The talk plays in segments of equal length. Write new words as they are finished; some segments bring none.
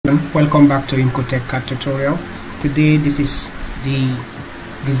Welcome back to AutoCAD tutorial. Today this is the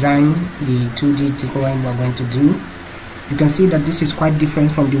design, the 2D drawing we're going to do. You can see that this is quite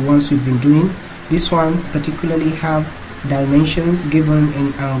different from the ones we've been doing. This one particularly have dimensions given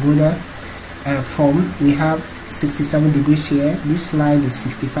in angular form. We have 67 degrees here. This line is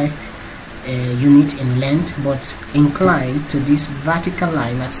 65 unit in length, but inclined to this vertical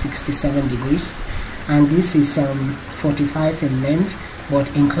line at 67 degrees, and this is 45 in length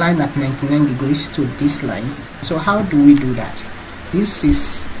but inclined at 99 degrees to this line. So how do we do that? This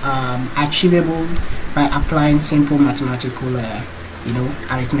is achievable by applying simple mathematical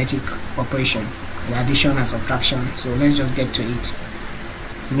arithmetic operation in addition and subtraction. So let's just get to it.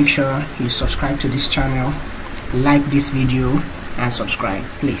 Make sure you subscribe to this channel, like this video and subscribe,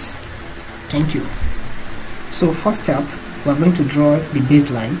 please. Thank you. So first step, we're going to draw the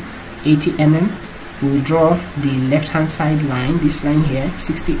baseline 80 mm. We will draw the left hand side line, this line here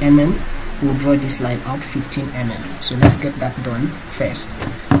 60 mm. We will draw this line up 15 mm. So let's get that done first.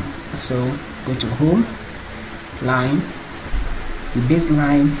 So go to home, line, the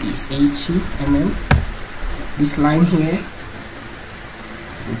baseline is 80 mm. This line here,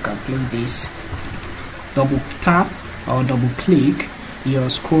 we can place this, double tap or double click your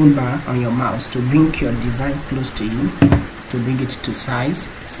scroll bar on your mouse to bring your design close to you, to bring it to size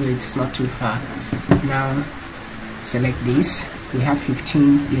so it's not too far. Now select this. We have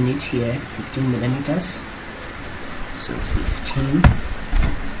 15 units here, 15 millimeters, so 15,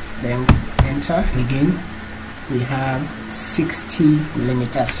 then enter again. We have 60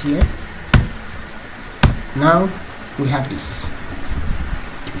 millimeters here. Now we have this.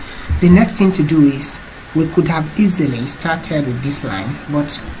 The next thing to do is, we could have easily started with this line,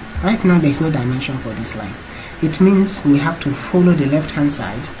 but right now there is no dimension for this line. It means we have to follow the left hand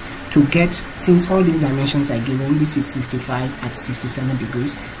side to get, since all these dimensions are given, this is 65 at 67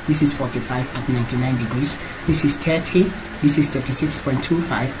 degrees, this is 45 at 99 degrees, this is 30, this is 36.25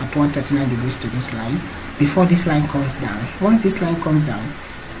 at 139 degrees to this line. Before this line comes down, once this line comes down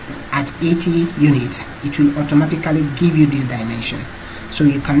at 80 units, it will automatically give you this dimension. So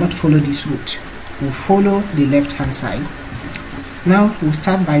you cannot follow this route. We'll follow the left hand side. Now we'll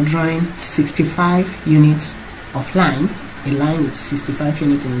start by drawing 65 units of line, a line with 65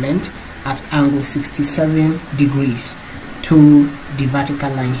 units in length at angle 67 degrees to the vertical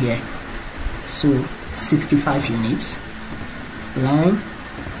line here. So 65 units, line,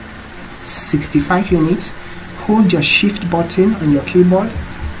 65 units. Hold your shift button on your keyboard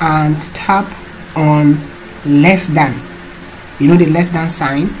and tap on less than, you know, the less than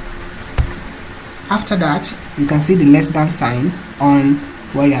sign. After that, you can see the less than sign on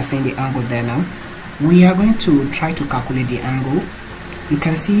where you are seeing the angle there. Now we are going to try to calculate the angle. You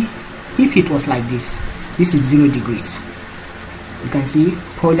can see if it was like this, this is 0 degrees. You can see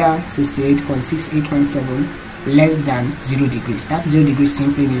polar 68.6817 less than 0 degrees. That 0 degrees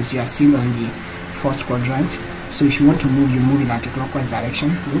simply means you are still on the fourth quadrant. So if you want to move, you move in anti-clockwise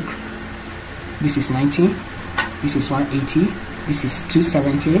direction. Look, this is 90, this is 180, this is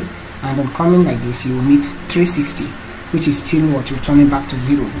 270, and on coming like this, you will meet 360, which is still what you're turning back to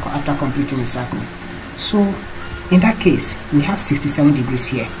 0 after completing a circle. So in that case, we have 67 degrees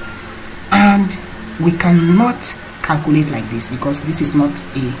here, and we cannot calculate like this because this is not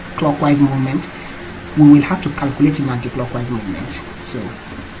a clockwise movement. We will have to calculate an anti-clockwise movement. So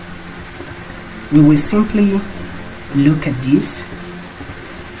we will simply look at this.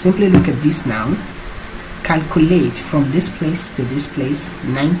 Simply look at this now. Calculate from this place to this place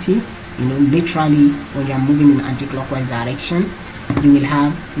 90. You know, literally when you are moving in anti-clockwise direction, you will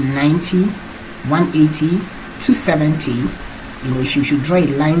have 90, 180, 270. You know, if you should draw a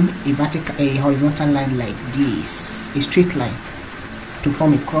line, a horizontal line like this, a straight line to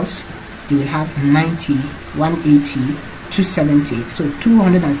form a cross, you will have 90, 180, 270. So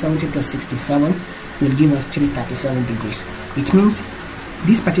 270 plus 67 will give us 337 degrees. It means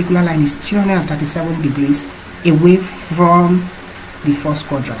this particular line is 337 degrees away from the first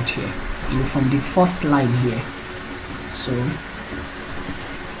quadrant here, you know, from the first line here. So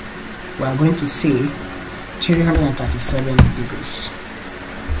we are going to say 337 degrees.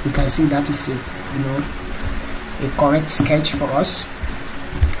 You can see that is a correct sketch for us.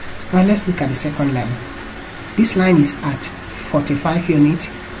 Now let's look at the second line. This line is at 45 units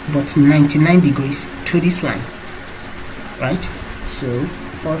but 99 degrees to this line, right? So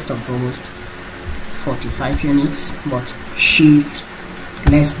first and foremost, 45 units, but shift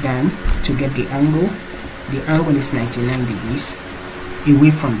less than to get the angle. The angle is 99 degrees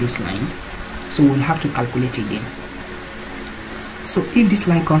away from this line, so we'll have to calculate again. So if this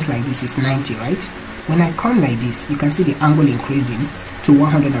line comes like this, is 90, right? When I come like this, you can see the angle increasing. to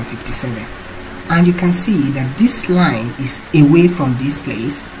 157, and you can see that this line is away from this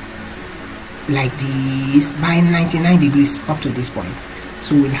place like this by 99 degrees up to this point.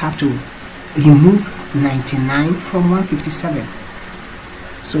 So we'll have to remove 99 from 157.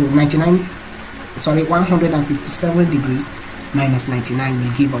 So 157 degrees minus 99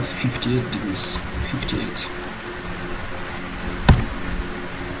 will give us 58 degrees. 58.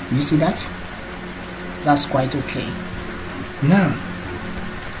 You see that? That's quite okay. Now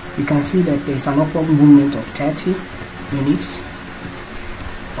you can see that there's an upward movement of 30 units.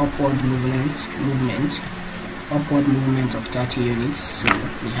 Upward movement of 30 units. So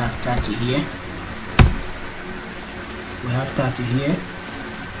we have 30 here. We have 30 here.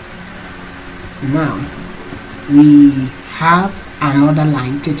 Now we have another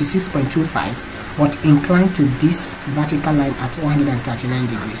line 36.25, but inclined to this vertical line at 139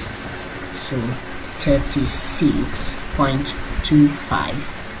 degrees. So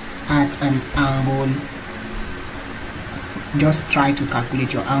 36.25 at an angle. Just try to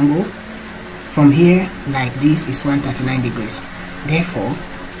calculate your angle. From here, like this, is 139 degrees. Therefore,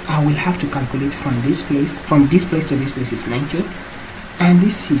 I will have to calculate from this place to this place is 90, and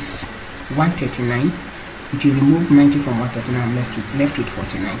this is 139. If you remove 90 from 139, I'm left with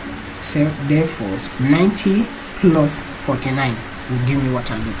 49. So therefore 90 plus 49 will give me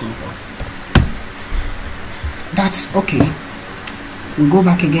what I'm looking for. That's okay. We'll go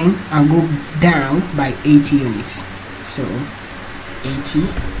back again and go down by 80 units. So 80,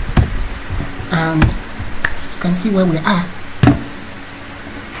 and you can see where we are.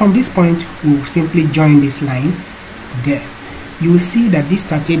 From this point, we'll simply join this line there. You will see that this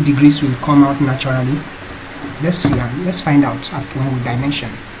 38 degrees will come out naturally. Let's see, and let's find out after when we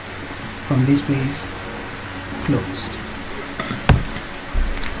dimension. From this place, closed.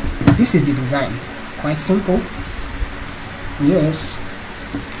 This is the design. Quite simple. Yes.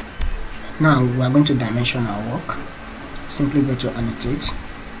 Now we are going to dimension our work. Simply go to annotate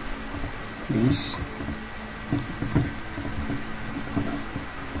this.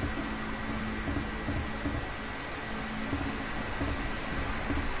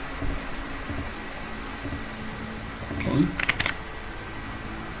 Okay.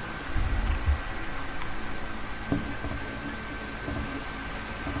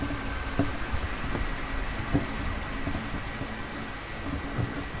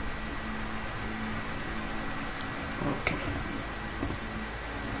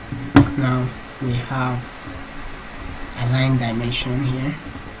 Now we have a line dimension here.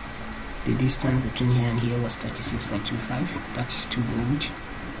 The distance between here and here was 36.25. That is too bold,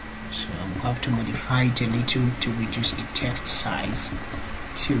 so we'll have to modify it a little to reduce the text size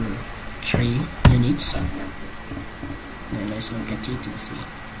to 3 units. Now let's look at it and see.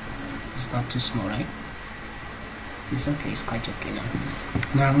 It's not too small, right? It's okay, it's quite okay now.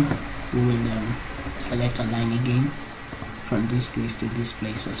 Now we will select a line again. From this place to this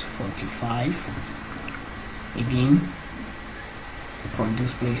place was 45. Again, from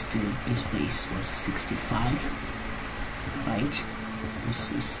this place to this place was 65. Right?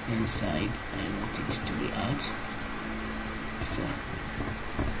 This is inside. I want it to be out. So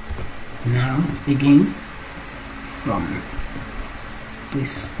now again, from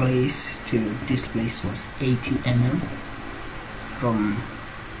this place to this place was 80 mm. From,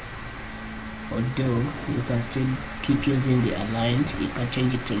 although you can still keep using the aligned, you can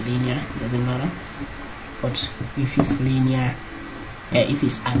change it to linear, doesn't matter. But if it's linear, if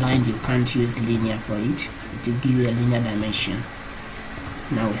it's aligned, you can't use linear for it. It will give you a linear dimension.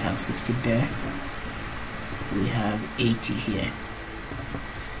 Now we have 60 there, we have 80 here.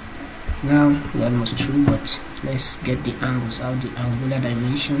 Now we're almost through, but let's get the angles out. The angular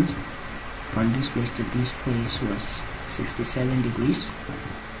dimensions from this place to this place was 67 degrees.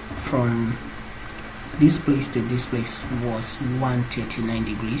 From this place to this place was 139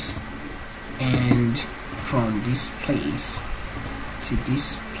 degrees, and from this place to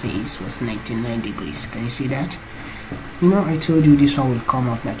this place was 99 degrees. Can you see that? You know, I told you this one will come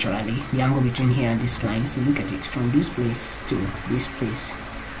out naturally, the angle between here and this line. So look at it, from this place to this place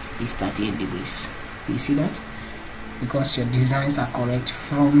is 38 degrees. You see that? Because your designs are correct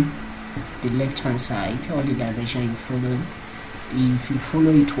from the left hand side, all the dimension you follow. If you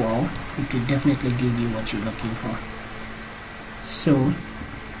follow it well, it will definitely give you what you're looking for. So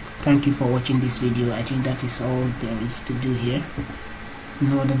thank you for watching this video. I think that is all there is to do here.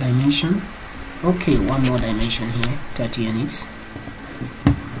 No other dimension. Okay, one more dimension here, 30 units.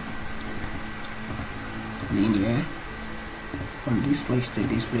 Linear. From this place to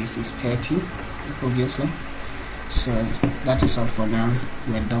this place is 30, obviously. So that is all for now.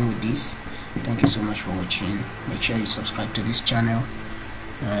 We're done with this. Thank you so much for watching. Make sure you subscribe to this channel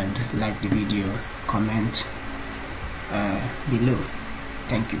and like the video, comment below.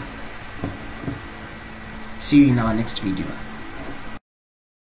 Thank you. See you in our next video.